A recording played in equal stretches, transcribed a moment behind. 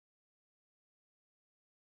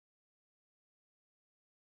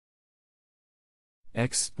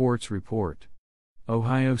Sports Report.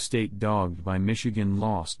 Ohio State dogged by Michigan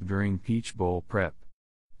lost during Peach Bowl prep.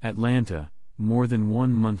 Atlanta, more than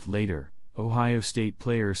 1 month later, Ohio State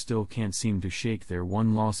players still can't seem to shake their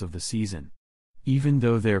one loss of the season. Even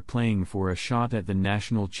though they're playing for a shot at the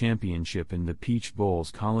national championship in the Peach Bowl's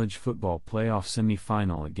college football playoff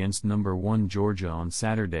semifinal against number 1 Georgia on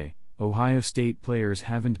Saturday, Ohio State players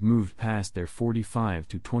haven't moved past their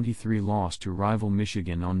 45-23 loss to rival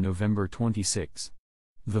Michigan on November 26.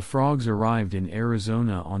 The Frogs arrived in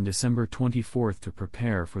Arizona on December 24 to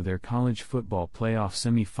prepare for their college football playoff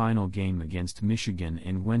semifinal game against Michigan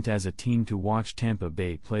and went as a team to watch Tampa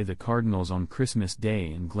Bay play the Cardinals on Christmas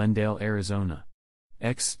Day in Glendale, Arizona.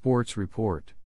 Sports Report.